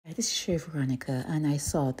This is Shay Veronica, and I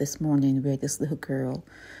saw this morning where this little girl,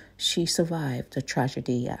 she survived a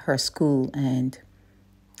tragedy at her school, and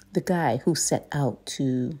the guy who set out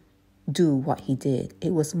to do what he did,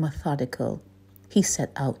 it was methodical. He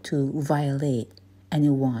set out to violate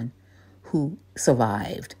anyone who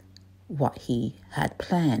survived what he had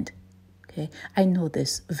planned. Okay, I know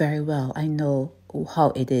this very well. I know how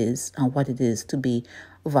it is and what it is to be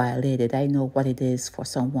violated. I know what it is for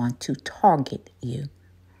someone to target you.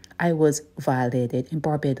 I was violated in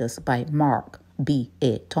Barbados by Mark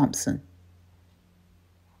B.A. Thompson.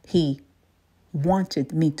 He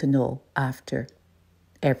wanted me to know after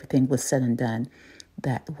everything was said and done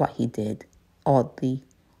that what he did, all the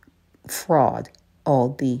fraud, all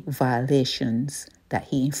the violations that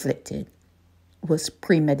he inflicted was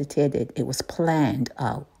premeditated. It was planned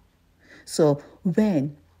out. So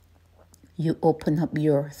when you open up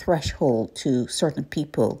your threshold to certain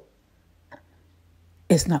people,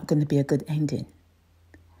 it's not going to be a good ending.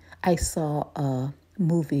 I saw a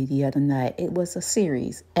movie the other night. It was a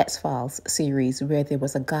series, X-Files series, where there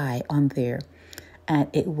was a guy on there. And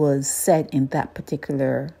it was said in that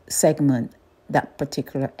particular segment, that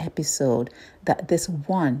particular episode, that this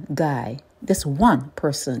one guy, this one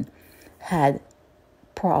person had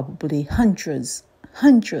probably hundreds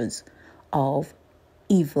of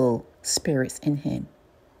evil spirits in him.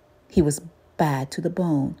 He was bad to the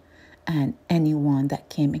bone. And anyone that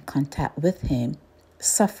came in contact with him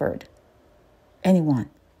suffered. Anyone,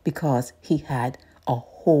 because he had a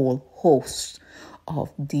whole host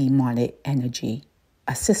of demonic energy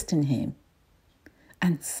assisting him.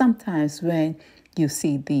 And sometimes when you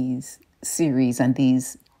see these series and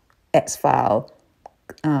these X-File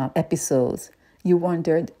episodes, you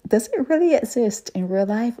wonder, does it really exist in real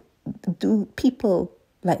life? Do people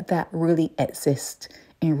like that really exist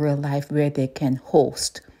in real life where they can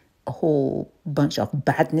host a whole bunch of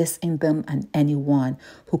badness in them, and anyone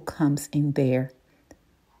who comes in their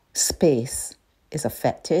space is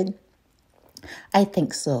affected? I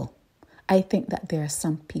think so. I think that there are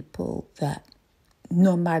some people that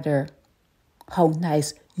no matter how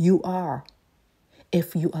nice you are,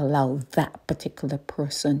 if you allow that particular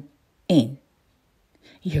person in,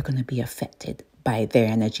 you're going to be affected by their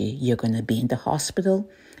energy. You're going to be in the hospital.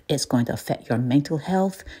 It's going to affect your mental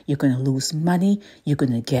health. You're going to lose money. You're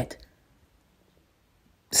going to get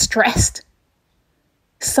stressed.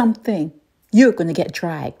 You're going to get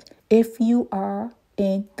dragged. If you are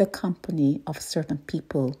in the company of certain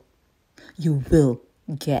people, you will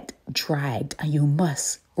get dragged, and you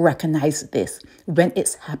must recognize this. When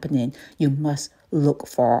it's happening, you must look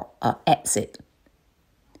for an exit.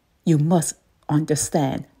 You must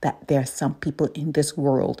understand that there are some people in this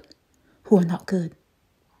world who are not good.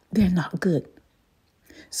 They're not good.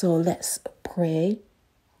 So let's pray,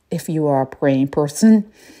 if you are a praying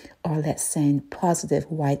person, or let's send positive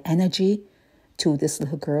white energy to this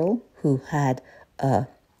little girl who had a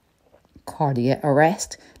cardiac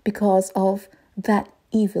arrest because of that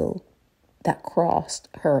evil that crossed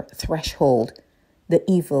her threshold, the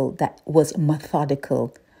evil that was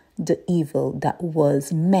methodical, the evil that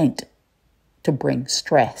was meant to bring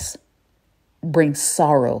stress, bring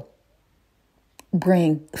sorrow,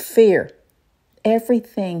 bring fear.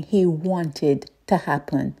 Everything he wanted to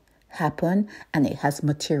happen happened, and it has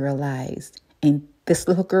materialized in this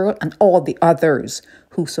little girl and all the others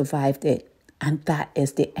who survived it. And that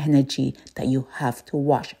is the energy that you have to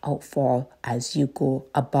watch out for as you go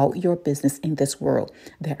about your business in this world.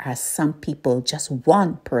 There are some people, just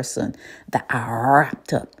one person, that are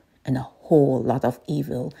wrapped up in a whole lot of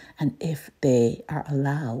evil. And if they are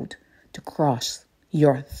allowed to cross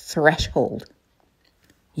your threshold,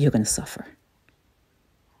 you're going to suffer.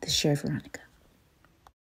 This is Shay Veronica.